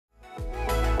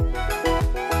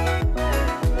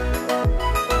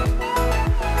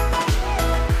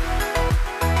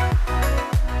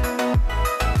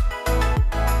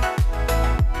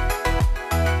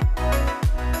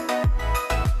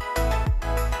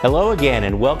Hello again,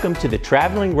 and welcome to the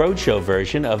traveling roadshow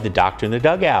version of the Doctor in the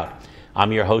Dugout.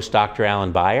 I'm your host, Dr.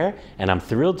 Alan Beyer, and I'm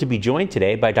thrilled to be joined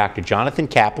today by Dr. Jonathan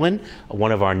Kaplan,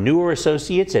 one of our newer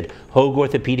associates at Hoag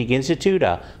Orthopedic Institute,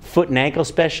 a foot and ankle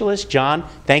specialist. John,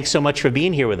 thanks so much for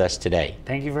being here with us today.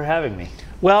 Thank you for having me.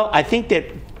 Well, I think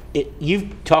that you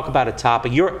talk about a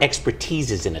topic, your expertise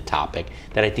is in a topic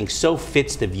that I think so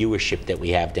fits the viewership that we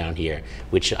have down here,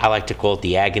 which I like to call it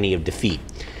the agony of defeat.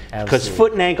 Because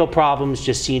foot and ankle problems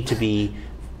just seem to be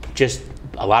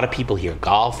a lot of people here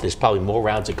golf. There's probably more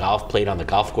rounds of golf played on the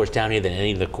golf course down here than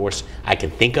any other course I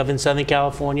can think of in Southern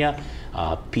California.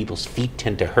 People's feet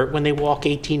tend to hurt when they walk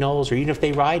 18 holes or even if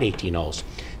they ride 18 holes.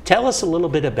 Tell us a little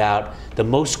bit about the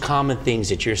most common things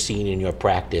that you're seeing in your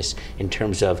practice in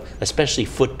terms of especially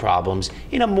foot problems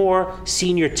in a more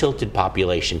senior tilted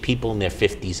population, people in their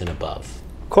 50s and above.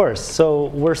 Of course. So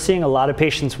we're seeing a lot of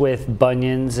patients with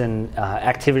bunions and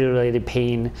activity-related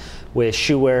pain with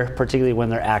shoe wear, particularly when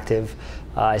they're active.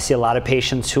 I see a lot of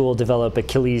patients who will develop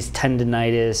Achilles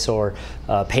tendonitis or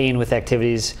pain with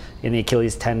activities in the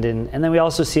Achilles tendon. And then we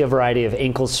also see a variety of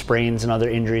ankle sprains and other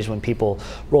injuries when people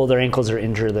roll their ankles or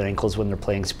injure their ankles when they're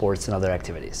playing sports and other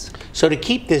activities. So to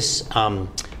keep this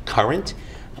current,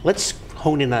 let's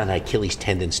hone in on Achilles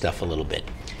tendon stuff a little bit.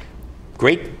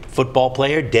 Great football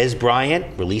player, Des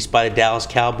Bryant, released by the Dallas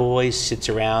Cowboys, sits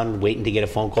around waiting to get a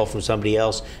phone call from somebody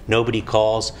else. Nobody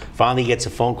calls. Finally gets a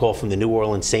phone call from the New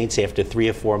Orleans Saints after 3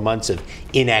 or 4 months of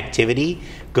inactivity.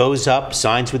 Goes up,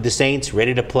 signs with the Saints,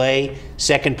 ready to play.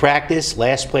 Second practice,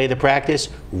 last play of the practice,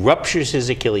 ruptures his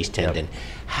Achilles tendon. Yep.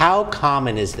 How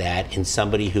common is that in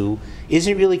somebody who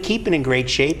isn't really keeping in great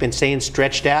shape and staying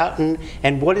stretched out?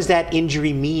 And what does that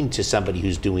injury mean to somebody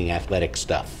who's doing athletic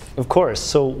stuff? Of course.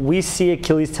 So we see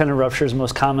Achilles tendon ruptures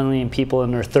most commonly in people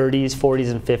in their 30s, 40s,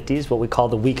 and 50s, what we call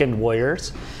the weekend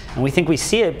warriors. And we think we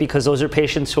see it because those are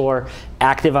patients who are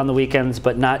active on the weekends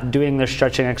but not doing their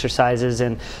stretching exercises,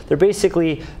 and they're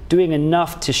basically doing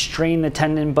enough to strain the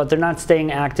tendon, but they're not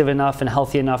staying active enough and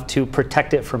healthy enough to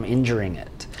protect it from injuring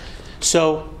it.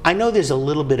 So I know there's a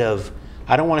little bit of,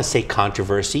 I don't want to say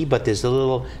controversy, but there's a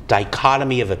little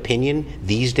dichotomy of opinion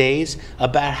these days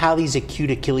about how these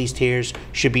acute Achilles tears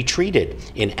should be treated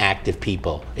in active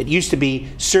people. It used to be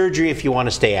surgery if you want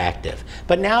to stay active,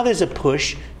 but now there's a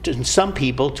push in some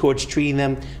people towards treating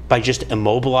them by just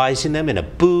immobilizing them in a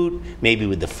boot, maybe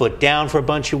with the foot down for a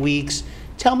bunch of weeks.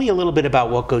 Tell me a little bit about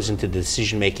what goes into the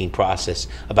decision-making process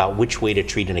about which way to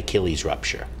treat an Achilles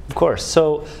rupture. Of course.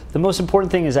 So the most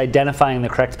important thing is identifying the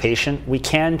correct patient. We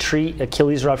can treat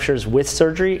Achilles ruptures with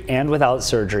surgery and without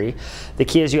surgery. The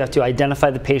key is you have to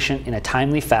identify the patient in a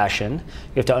timely fashion.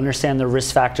 You have to understand the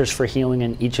risk factors for healing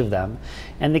in each of them.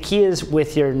 And the key is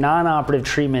with your non-operative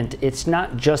treatment, it's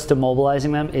not just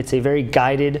immobilizing them, it's a very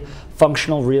guided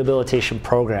functional rehabilitation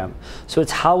program. So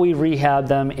it's how we rehab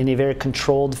them in a very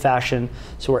controlled fashion.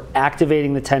 So we're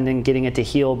activating the tendon, getting it to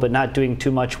heal, but not doing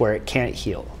too much where it can't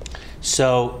heal.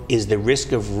 So is the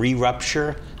risk of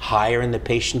re-rupture higher in the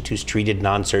patient who's treated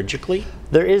non-surgically?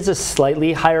 There is a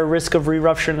slightly higher risk of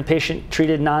re-rupture in the patient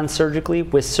treated non-surgically.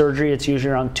 With surgery, it's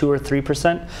usually around 2 or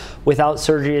 3%. Without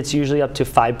surgery, it's usually up to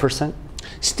 5%.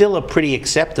 Still a pretty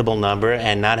acceptable number,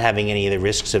 and not having any of the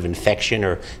risks of infection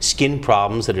or skin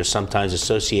problems that are sometimes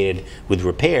associated with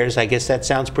repairs. I guess that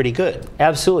sounds pretty good.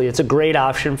 Absolutely. It's a great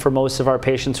option for most of our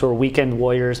patients who are weekend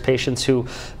warriors, patients who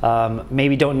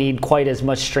maybe don't need quite as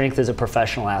much strength as a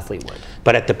professional athlete would.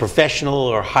 But at the professional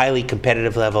or highly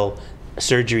competitive level,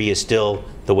 surgery is still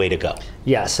the way to go.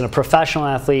 Yes, and a professional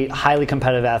athlete, highly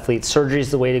competitive athlete, surgery is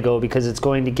the way to go because it's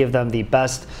going to give them the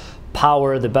best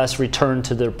power, the best return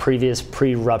to their previous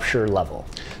pre-rupture level.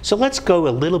 So let's go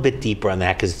a little bit deeper on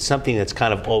that because it's something that's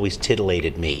kind of always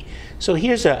titillated me. So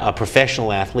here's a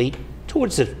professional athlete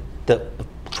towards the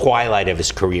twilight of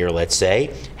his career, let's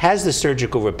say, has the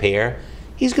surgical repair.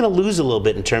 He's going to lose a little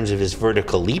bit in terms of his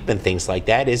vertical leap and things like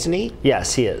that, isn't he?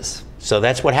 Yes, he is. So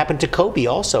that's what happened to Kobe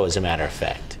also, as a matter of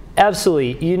fact.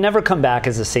 Absolutely. You never come back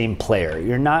as the same player.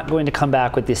 You're not going to come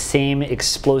back with the same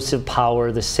explosive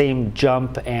power, the same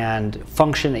jump and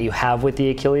function that you have with the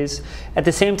Achilles. At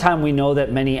the same time, we know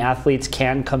that many athletes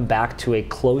can come back to a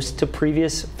close to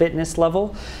previous fitness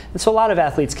level. And so a lot of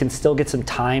athletes can still get some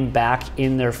time back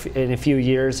in a few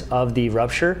years of the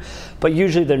rupture, but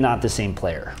usually they're not the same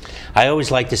player. I always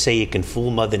like to say you can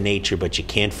fool Mother Nature, but you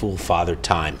can't fool Father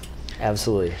Time.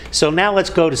 Absolutely. So now let's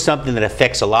go to something that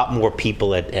affects a lot more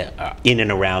people in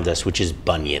and around us, which is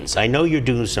bunions. I know you're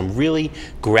doing some really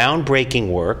groundbreaking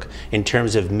work in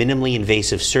terms of minimally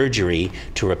invasive surgery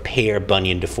to repair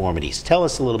bunion deformities. Tell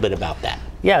us a little bit about that.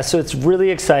 Yeah, so it's really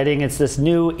exciting. It's this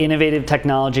new innovative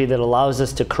technology that allows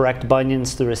us to correct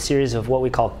bunions through a series of what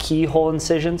we call keyhole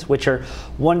incisions, which are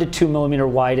 1 to 2 millimeter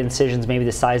wide incisions, maybe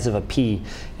the size of a pea.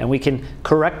 And we can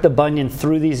correct the bunion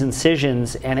through these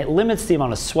incisions, and it limits the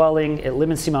amount of swelling, it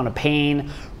limits the amount of pain,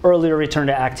 earlier return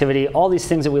to activity, all these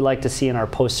things that we like to see in our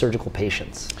post-surgical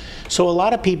patients. So a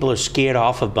lot of people are scared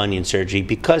off of bunion surgery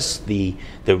because the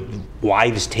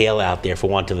wives' tale out there, for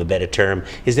want of a better term,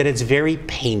 is that it's very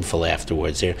painful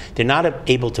afterwards. They're not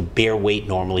able to bear weight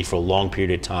normally for a long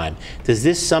period of time. Does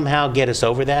this somehow get us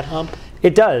over that hump?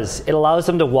 It does. It allows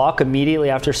them to walk immediately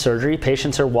after surgery.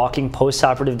 Patients are walking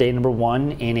post-operative day number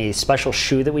 1 in a special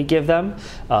shoe that we give them.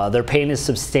 Their pain is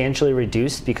substantially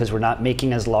reduced because we're not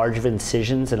making as large of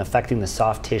incisions and affecting the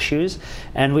soft tissues.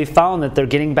 And we found that they're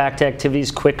getting back to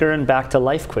activities quicker and back to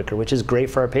life quicker, which is great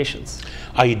for our patients.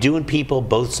 Are you doing people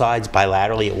both sides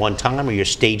bilaterally at one time, or you're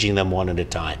staging them one at a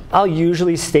time? I'll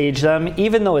usually stage them.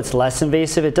 Even though it's less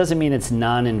invasive, it doesn't mean it's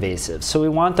non-invasive. So we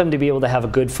want them to be able to have a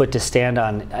good foot to stand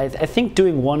on. I think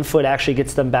doing one foot actually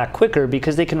gets them back quicker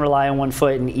because they can rely on one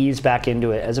foot and ease back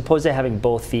into it, as opposed to having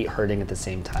both feet hurting at the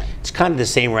same time. It's kind of the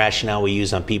same rationale we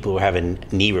use on people who are having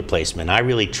knee replacement. I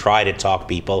really try to talk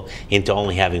people into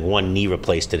only having one knee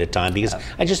replaced at a time because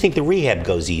I just think the rehab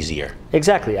goes easier.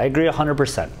 Exactly. I agree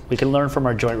 100%. We can learn from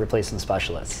our joint replacement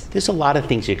specialists. There's a lot of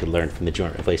things you can learn from the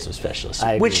joint replacement specialists,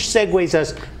 I agree. which segues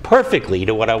us perfectly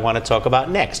to what I want to talk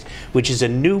about next, which is a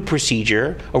new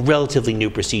procedure, a relatively new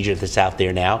procedure that's out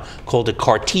there now, called a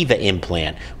Cartiva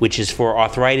implant, which is for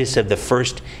arthritis of the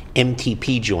first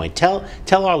MTP joint. Tell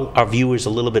our viewers a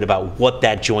little bit about what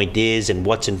that joint is and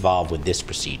what's involved with this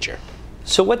procedure.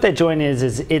 So what that joint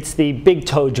is it's the big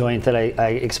toe joint that I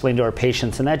explained to our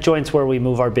patients, and that joint's where we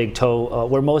move our big toe,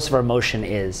 where most of our motion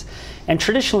is. And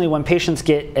traditionally, when patients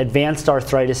get advanced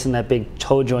arthritis in that big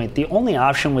toe joint, the only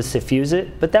option was to fuse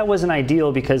it, but that wasn't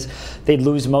ideal because they'd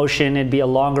lose motion, it'd be a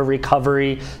longer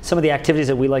recovery. Some of the activities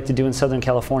that we like to do in Southern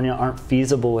California aren't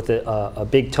feasible with a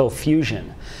big toe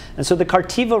fusion. And so the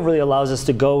Cartiva really allows us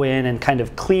to go in and kind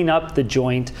of clean up the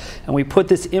joint, and we put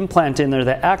this implant in there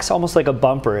that acts almost like a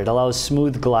bumper. It allows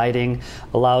smooth gliding,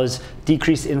 allows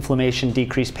decreased inflammation,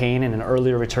 decreased pain, and an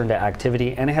earlier return to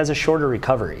activity, and it has a shorter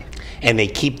recovery. And they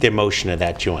keep their motion of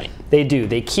that joint. They do.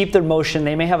 They keep their motion.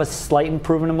 They may have a slight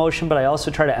improvement in motion, but I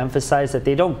also try to emphasize that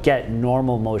they don't get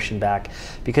normal motion back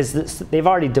because they've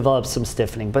already developed some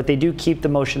stiffening, but they do keep the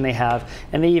motion they have,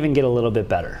 and they even get a little bit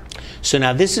better. So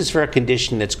now this is for a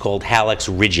condition that's called hallux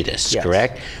rigidus, Yes.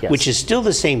 correct? Yes. Which is still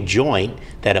the same joint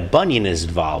that a bunion is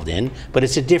involved in, but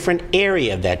it's a different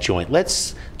area of that joint.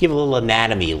 Let's give a little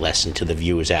anatomy lesson to the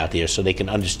viewers out there so they can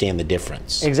understand the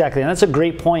difference. Exactly, and that's a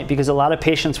great point because a lot of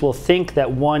patients will think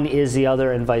that one is the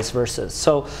other and vice versa.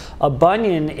 So a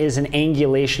bunion is an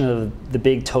angulation of the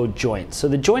big toe joint. So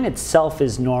the joint itself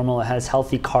is normal, it has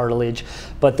healthy cartilage,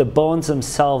 but the bones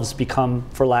themselves become,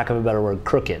 for lack of a better word,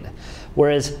 crooked.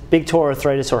 Whereas big toe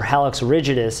arthritis or hallux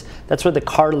rigidus, that's where the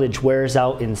cartilage wears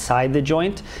out inside the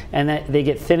joint, and they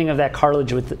get thinning of that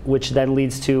cartilage, which then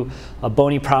leads to a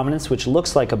bony prominence, which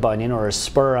looks like a bunion or a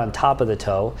spur on top of the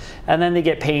toe, and then they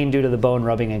get pain due to the bone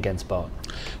rubbing against bone.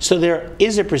 So there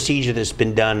is a procedure that's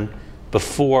been done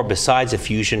before, besides a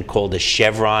fusion, called a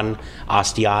chevron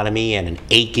osteotomy and an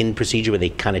Aiken procedure where they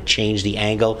kind of change the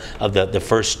angle of the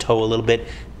first toe a little bit.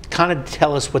 Kind of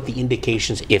tell us what the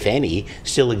indications, if any,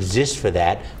 still exist for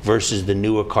that versus the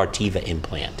newer Cartiva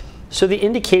implant. So the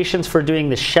indications for doing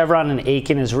the chevron and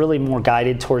Aiken is really more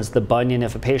guided towards the bunion.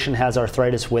 If a patient has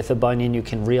arthritis with a bunion, you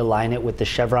can realign it with the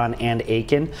chevron and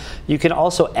Aiken. You can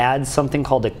also add something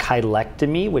called a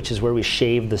chilectomy, which is where we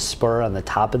shave the spur on the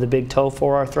top of the big toe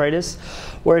for arthritis.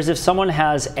 Whereas if someone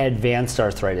has advanced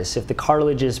arthritis, if the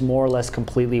cartilage is more or less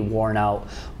completely worn out,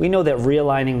 we know that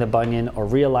realigning the bunion or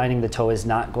realigning the toe is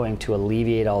not going to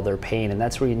alleviate all their pain, and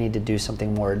that's where you need to do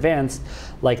something more advanced,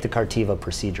 like the Cartiva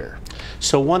procedure.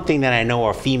 So one thing that I know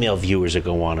our female viewers are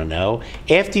going to want to know,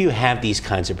 after you have these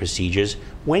kinds of procedures,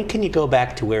 when can you go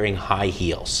back to wearing high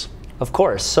heels? Of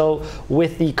course. So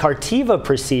with the Cartiva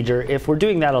procedure, if we're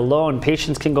doing that alone,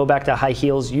 patients can go back to high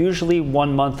heels usually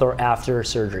 1 month or after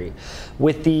surgery.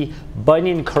 With the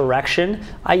bunion correction,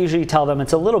 I usually tell them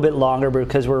it's a little bit longer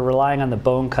because we're relying on the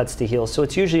bone cuts to heal. So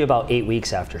it's usually about 8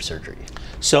 weeks after surgery.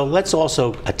 So let's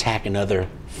also attack another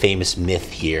famous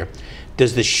myth here.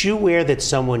 Does the shoe wear that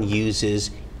someone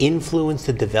uses influence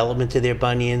the development of their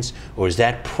bunions, or is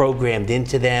that programmed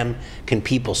into them? Can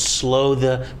people slow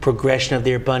the progression of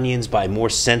their bunions by more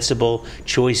sensible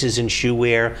choices in shoe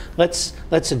wear? Let's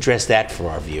address that for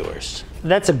our viewers.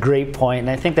 That's a great point,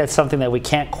 and I think that's something that we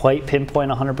can't quite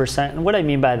pinpoint 100%. And what I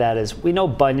mean by that is we know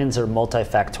bunions are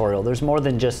multifactorial. There's more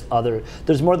than just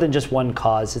one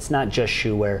cause. It's not just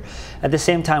shoe wear. At the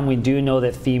same time, we do know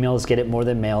that females get it more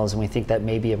than males, and we think that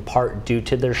may be in part due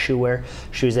to their shoe wear,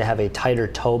 shoes that have a tighter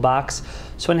toe box.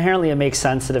 So inherently it makes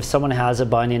sense that if someone has a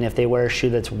bunion, if they wear a shoe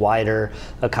that's wider,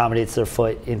 accommodates their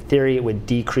foot, in theory it would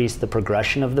decrease the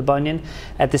progression of the bunion.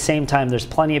 At the same time, there's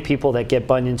plenty of people that get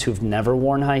bunions who've never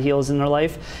worn high heels in their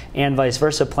life, and vice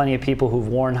versa, plenty of people who've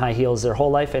worn high heels their whole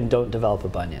life and don't develop a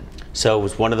bunion. So it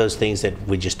was one of those things that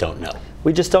we just don't know.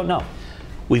 We just don't know.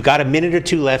 We've got a minute or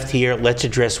two left here. Let's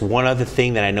address one other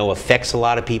thing that I know affects a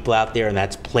lot of people out there, and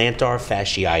that's plantar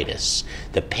fasciitis,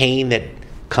 the pain that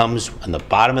comes on the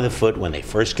bottom of the foot when they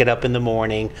first get up in the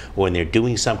morning or when they're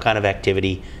doing some kind of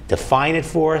activity. Define it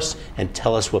for us and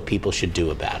tell us what people should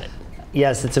do about it.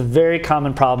 Yes, it's a very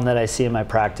common problem that I see in my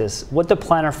practice. What the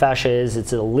plantar fascia is,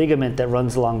 it's a ligament that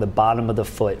runs along the bottom of the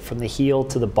foot, from the heel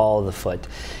to the ball of the foot.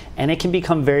 And it can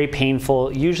become very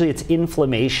painful. Usually it's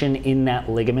inflammation in that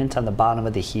ligament on the bottom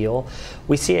of the heel.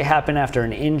 We see it happen after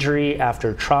an injury,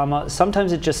 after trauma.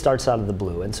 Sometimes it just starts out of the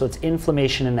blue, and so it's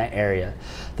inflammation in that area.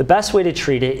 The best way to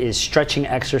treat it is stretching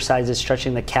exercises,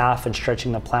 stretching the calf and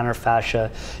stretching the plantar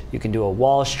fascia. You can do a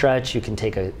wall stretch, you can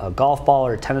take a golf ball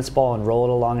or a tennis ball and roll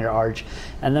it along your arch,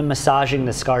 and then massaging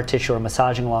the scar tissue or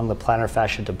massaging along the plantar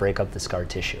fascia to break up the scar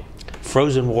tissue.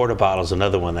 Frozen water bottle is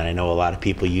another one that I know a lot of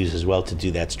people use as well to do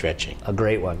that stretching. A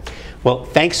great one. Well,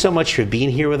 thanks so much for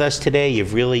being here with us today.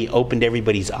 You've really opened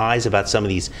everybody's eyes about some of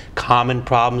these common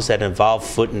problems that involve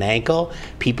foot and ankle.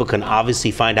 People can obviously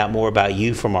find out more about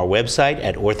you from our website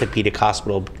at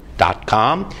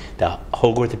orthopedichospital.com, the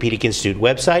Hoag Orthopedic Institute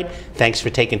website. Thanks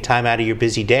for taking time out of your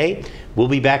busy day. We'll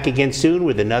be back again soon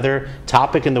with another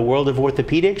topic in the world of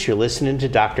orthopedics. You're listening to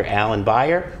Dr. Alan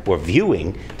Beyer, or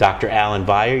viewing Dr. Alan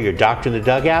Beyer, your doctor in the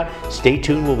dugout. Stay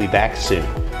tuned. We'll be back soon.